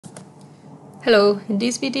Hello, in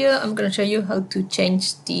this video I'm going to show you how to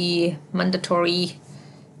change the mandatory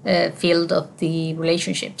field of the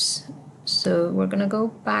relationships. So we're going to go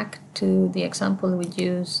back to the example we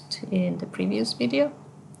used in the previous video,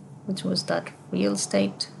 which was that real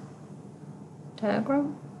estate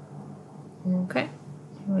diagram. Okay,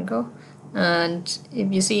 here we go. And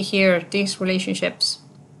if you see here, these relationships,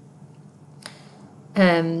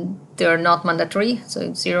 they're not mandatory, so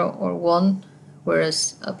it's 0 or 1.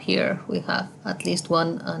 Whereas up here we have at least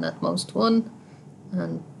 1 and at most 1,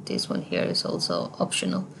 and this one here is also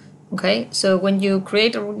optional. Okay, so when you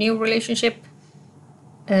create a new relationship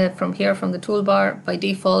from here, from the toolbar, by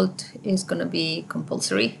default is going to be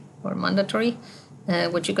compulsory or mandatory.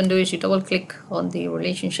 What you can do is you double click on the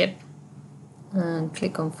relationship and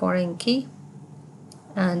click on foreign key,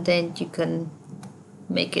 and then you can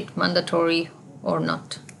make it mandatory or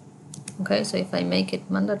not. Okay, so if I make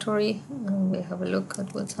it mandatory and we have a look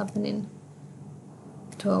at what's happening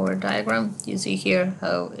to our diagram, you see here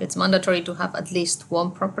how it's mandatory to have at least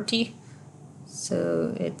one property.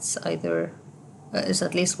 So it's either it's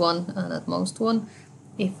at least 1 and at most 1.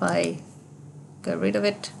 If I get rid of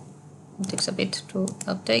it, it takes a bit to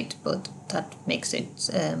update, but that makes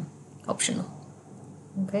it optional.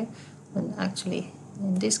 Okay, and actually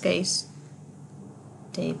in this case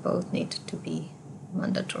they both need to be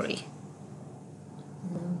mandatory.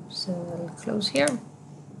 So I'll close here,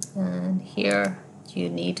 and here you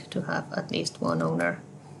need to have at least one owner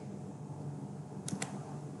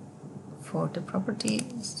for the property,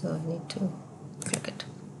 so I need to click it.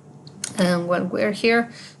 And while we're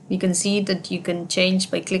here, we can see that you can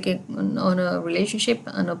change by clicking on a relationship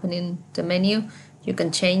and opening the menu. You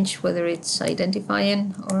can change whether it's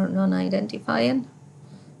identifying or non-identifying,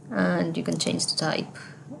 and you can change the type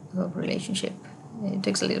of relationship. It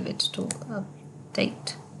takes a little bit to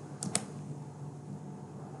update,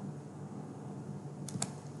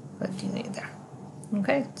 but you know, there.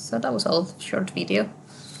 Okay, so that was all. Short video.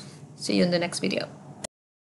 See you in the next video.